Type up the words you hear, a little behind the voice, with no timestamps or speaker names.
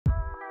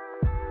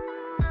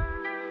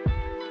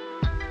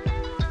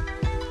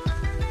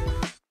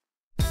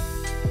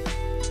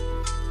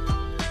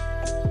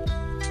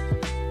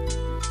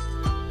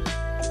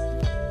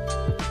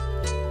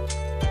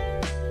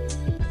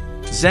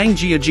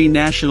Zhangjiajie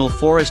National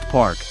Forest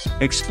Park,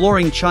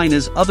 exploring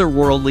China's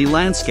otherworldly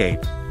landscape.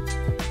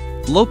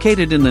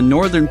 Located in the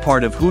northern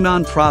part of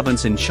Hunan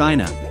Province in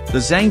China, the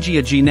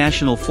Zhangjiajie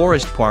National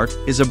Forest Park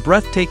is a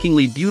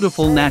breathtakingly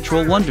beautiful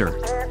natural wonder.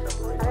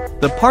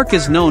 The park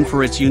is known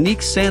for its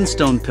unique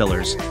sandstone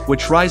pillars,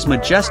 which rise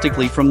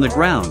majestically from the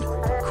ground,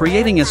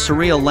 creating a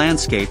surreal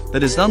landscape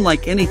that is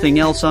unlike anything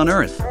else on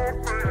Earth.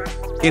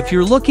 If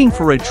you're looking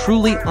for a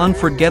truly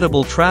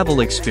unforgettable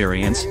travel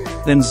experience,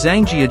 then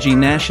Zhangjiajie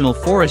National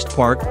Forest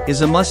Park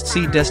is a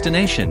must-see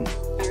destination.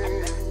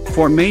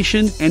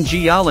 Formation and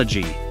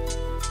geology.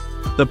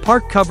 The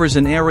park covers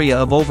an area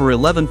of over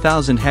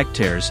 11,000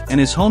 hectares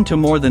and is home to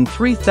more than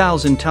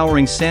 3,000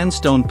 towering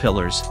sandstone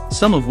pillars,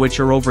 some of which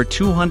are over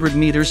 200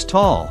 meters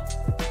tall.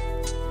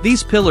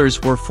 These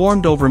pillars were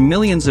formed over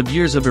millions of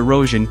years of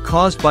erosion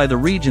caused by the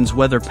region's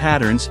weather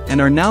patterns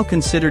and are now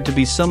considered to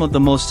be some of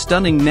the most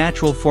stunning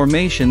natural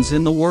formations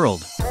in the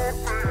world.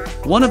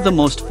 One of the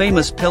most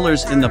famous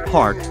pillars in the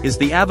park is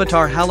the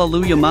Avatar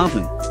Hallelujah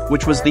Mountain,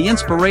 which was the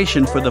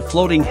inspiration for the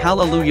floating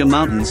Hallelujah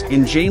Mountains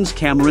in James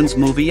Cameron's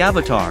movie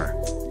Avatar.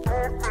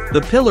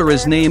 The pillar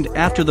is named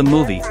after the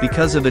movie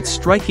because of its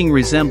striking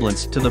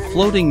resemblance to the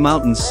floating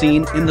mountains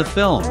seen in the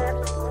film.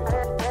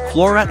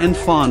 Flora and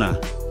fauna.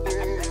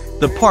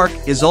 The park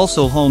is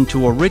also home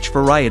to a rich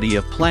variety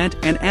of plant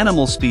and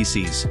animal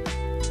species.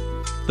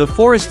 The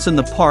forests in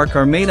the park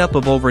are made up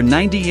of over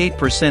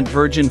 98%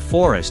 virgin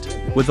forest,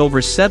 with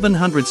over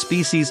 700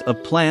 species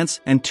of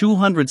plants and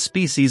 200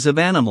 species of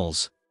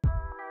animals.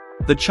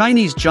 The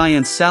Chinese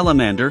giant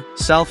salamander,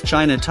 South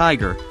China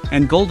tiger,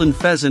 and golden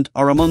pheasant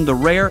are among the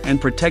rare and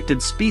protected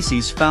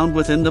species found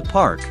within the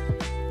park.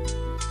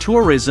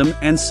 Tourism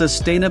and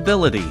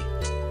sustainability.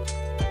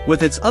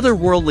 With its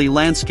otherworldly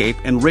landscape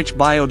and rich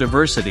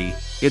biodiversity,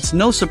 it's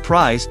no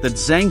surprise that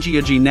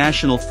Zhangjiajie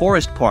National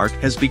Forest Park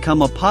has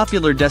become a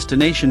popular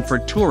destination for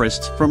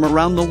tourists from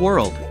around the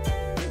world.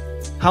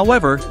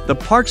 However, the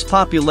park's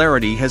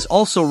popularity has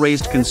also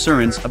raised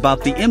concerns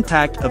about the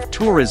impact of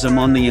tourism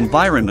on the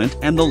environment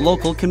and the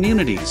local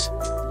communities.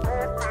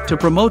 To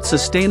promote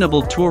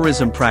sustainable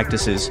tourism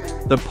practices,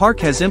 the park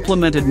has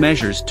implemented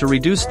measures to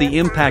reduce the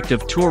impact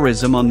of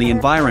tourism on the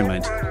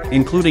environment,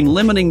 including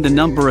limiting the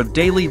number of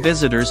daily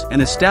visitors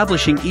and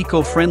establishing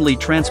eco-friendly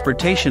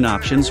transportation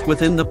options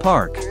within the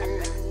park.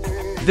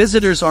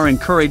 Visitors are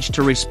encouraged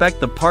to respect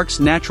the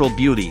park's natural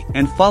beauty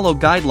and follow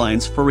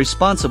guidelines for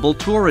responsible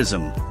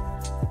tourism.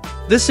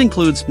 This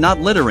includes not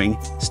littering,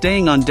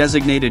 staying on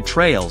designated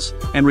trails,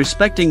 and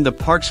respecting the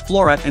park's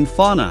flora and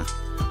fauna.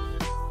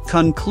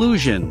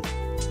 Conclusion.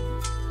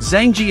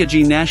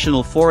 Zhangjiajie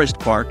National Forest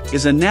Park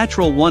is a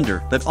natural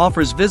wonder that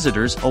offers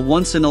visitors a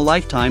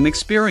once-in-a-lifetime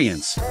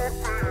experience.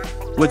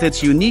 With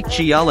its unique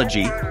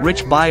geology,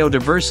 rich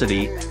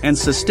biodiversity, and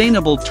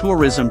sustainable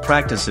tourism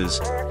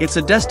practices, it's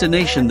a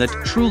destination that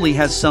truly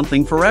has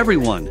something for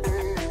everyone.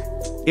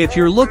 If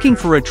you're looking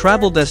for a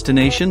travel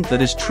destination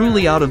that is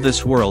truly out of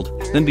this world,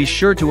 then be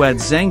sure to add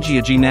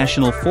Zhangjiajie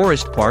National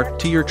Forest Park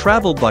to your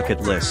travel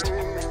bucket list.